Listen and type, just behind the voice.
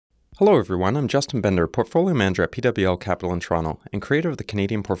Hello everyone, I'm Justin Bender, Portfolio Manager at PWL Capital in Toronto and creator of the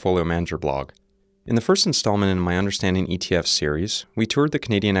Canadian Portfolio Manager blog. In the first installment in my Understanding ETFs series, we toured the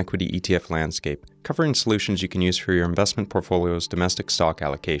Canadian equity ETF landscape, covering solutions you can use for your investment portfolio's domestic stock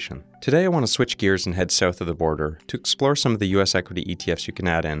allocation. Today I want to switch gears and head south of the border to explore some of the US equity ETFs you can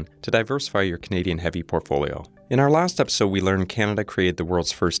add in to diversify your Canadian heavy portfolio. In our last episode, we learned Canada created the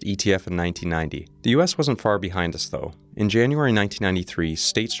world's first ETF in 1990. The US wasn't far behind us though. In January 1993,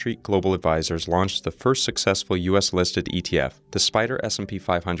 State Street Global Advisors launched the first successful US-listed ETF, the SPDR S&P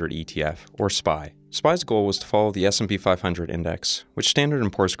 500 ETF, or SPY. SPY's goal was to follow the S&P 500 index, which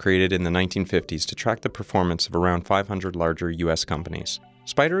Standard & Poor's created in the 1950s to track the performance of around 500 larger US companies.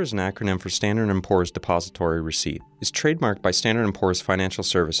 SPDR is an acronym for Standard & Poor's Depository Receipt. It's trademarked by Standard & Poor's Financial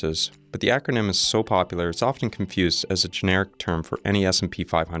Services, but the acronym is so popular it's often confused as a generic term for any S&P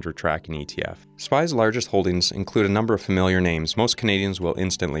 500 tracking ETF. SPY's largest holdings include a number of familiar names most Canadians will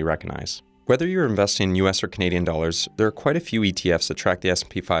instantly recognize. Whether you're investing in US or Canadian dollars, there are quite a few ETFs that track the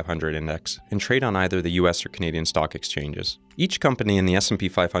S&P 500 index and trade on either the US or Canadian stock exchanges. Each company in the S&P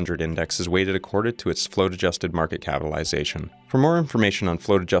 500 index is weighted according to its float-adjusted market capitalization. For more information on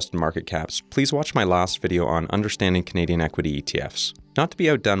float-adjusted market caps, please watch my last video on Understanding Canadian Equity ETFs. Not to be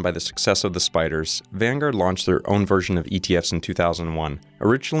outdone by the success of the SPDRs, Vanguard launched their own version of ETFs in 2001,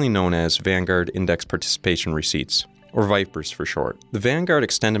 originally known as Vanguard Index Participation Receipts, or VIPRs for short. The Vanguard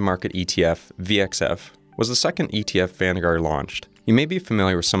Extended Market ETF, VXF, was the second ETF Vanguard launched. You may be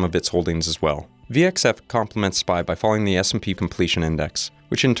familiar with some of its holdings as well. VXF complements SPY by following the S&P Completion Index,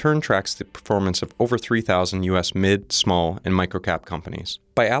 which in turn tracks the performance of over 3,000 US mid, small, and microcap companies.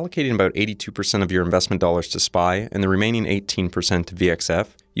 By allocating about 82% of your investment dollars to SPY and the remaining 18% to VXF,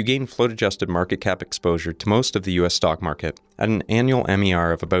 you gain float-adjusted market cap exposure to most of the US stock market at an annual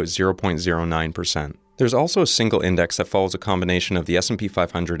MER of about 0.09%. There's also a single index that follows a combination of the S&P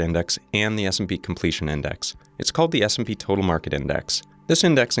 500 index and the S&P Completion Index. It's called the S&P Total Market Index. This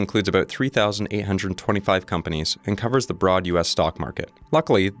index includes about 3,825 companies and covers the broad US stock market.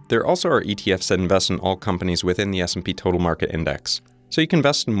 Luckily, there also are ETFs that invest in all companies within the S&P Total Market Index, so you can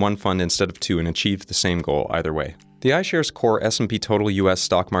invest in one fund instead of two and achieve the same goal either way. The iShares Core S&P Total US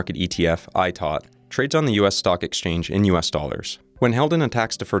Stock Market ETF, ITOT, trades on the US Stock Exchange in US dollars. When held in a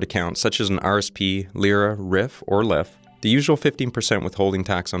tax-deferred account such as an RSP, LIRA, RIF, or LIF, the usual 15% withholding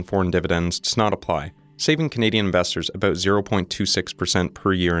tax on foreign dividends does not apply, saving Canadian investors about 0.26%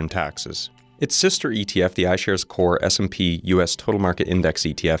 per year in taxes. Its sister ETF, the iShares Core S&P US Total Market Index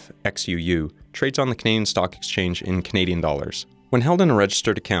ETF, XUU, trades on the Canadian Stock Exchange in Canadian dollars. When held in a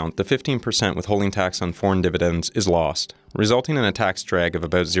registered account, the 15% withholding tax on foreign dividends is lost, resulting in a tax drag of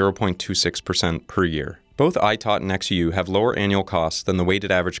about 0.26% per year. Both ITOT and XUU have lower annual costs than the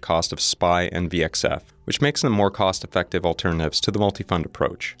weighted average cost of SPY and VXF, which makes them more cost-effective alternatives to the multi-fund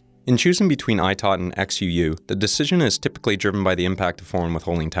approach. In choosing between ITOT and XUU, the decision is typically driven by the impact of foreign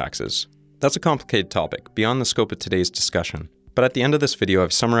withholding taxes. That's a complicated topic, beyond the scope of today's discussion. But at the end of this video,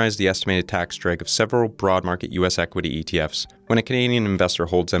 I've summarized the estimated tax drag of several broad market US equity ETFs when a Canadian investor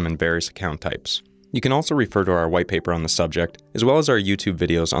holds them in various account types. You can also refer to our white paper on the subject, as well as our YouTube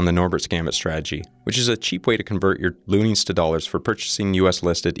videos on the Norbert's Gambit strategy, which is a cheap way to convert your loonies to dollars for purchasing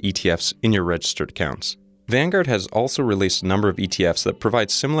US-listed ETFs in your registered accounts. Vanguard has also released a number of ETFs that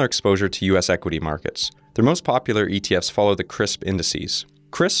provide similar exposure to US equity markets. Their most popular ETFs follow the CRSP indices.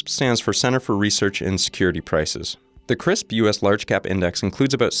 CRSP stands for Center for Research in Security Prices. The CRSP US Large Cap Index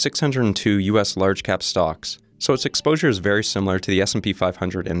includes about 602 US large cap stocks, so its exposure is very similar to the S&P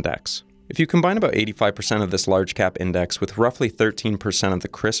 500 index. If you combine about 85% of this large cap index with roughly 13% of the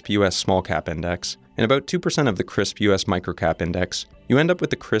CRSP US Small Cap Index and about 2% of the CRSP US Microcap Index, you end up with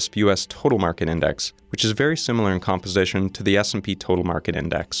the CRSP US Total Market Index, which is very similar in composition to the S&P Total Market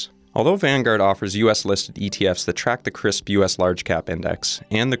Index. Although Vanguard offers US-listed ETFs that track the CRSP US Large Cap Index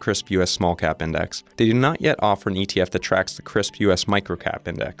and the CRSP US Small Cap Index, they do not yet offer an ETF that tracks the CRSP US Microcap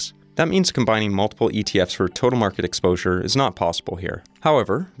Index. That means combining multiple ETFs for total market exposure is not possible here.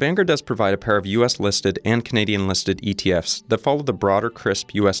 However, Vanguard does provide a pair of US-listed and Canadian-listed ETFs that follow the broader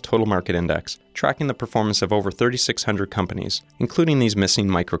CRSP US Total Market Index, tracking the performance of over 3,600 companies, including these missing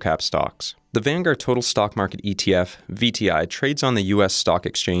microcap stocks. The Vanguard Total Stock Market ETF, VTI, trades on the US Stock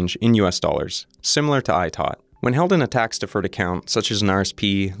Exchange in US dollars, similar to ITOT. When held in a tax-deferred account, such as an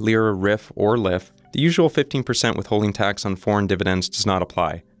RSP, LIRA, RIF, or LIF, the usual 15% withholding tax on foreign dividends does not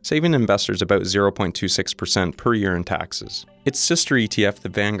apply, saving investors about 0.26% per year in taxes. Its sister ETF, the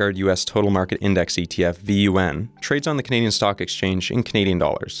Vanguard US Total Market Index ETF, VUN, trades on the Canadian Stock Exchange in Canadian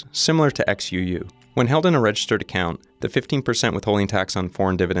dollars, similar to XUU. When held in a registered account, the 15% withholding tax on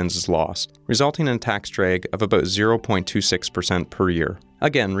foreign dividends is lost, resulting in a tax drag of about 0.26% per year.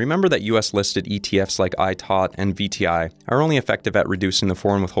 Again, remember that US-listed ETFs like ITOT and VTI are only effective at reducing the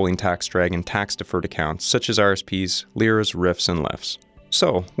foreign withholding tax drag in tax-deferred accounts such as RSPs, LIRAs, RIFs, and LIFs.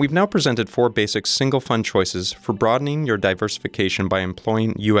 So, we've now presented 4 basic single fund choices for broadening your diversification by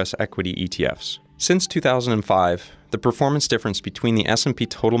employing US equity ETFs. Since 2005, the performance difference between the S&P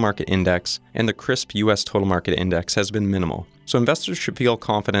Total Market Index and the CRSP US Total Market Index has been minimal, so investors should feel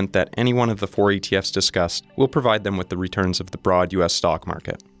confident that any one of the 4 ETFs discussed will provide them with the returns of the broad US stock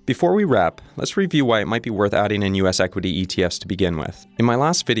market. Before we wrap, let's review why it might be worth adding in US equity ETFs to begin with. In my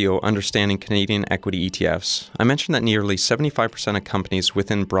last video, Understanding Canadian Equity ETFs, I mentioned that nearly 75% of companies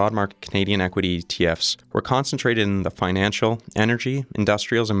within broad market Canadian equity ETFs were concentrated in the financial, energy,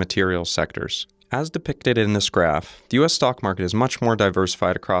 industrials, and materials sectors. As depicted in this graph, the US stock market is much more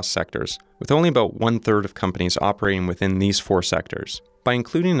diversified across sectors, with only about 1/3 of companies operating within these 4 sectors. By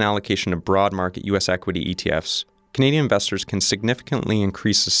including an allocation of broad market US equity ETFs, Canadian investors can significantly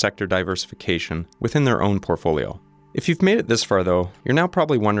increase the sector diversification within their own portfolio. If you've made it this far though, you're now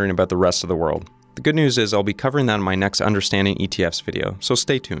probably wondering about the rest of the world. The good news is I'll be covering that in my next Understanding ETFs video, so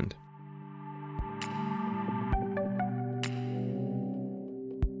stay tuned.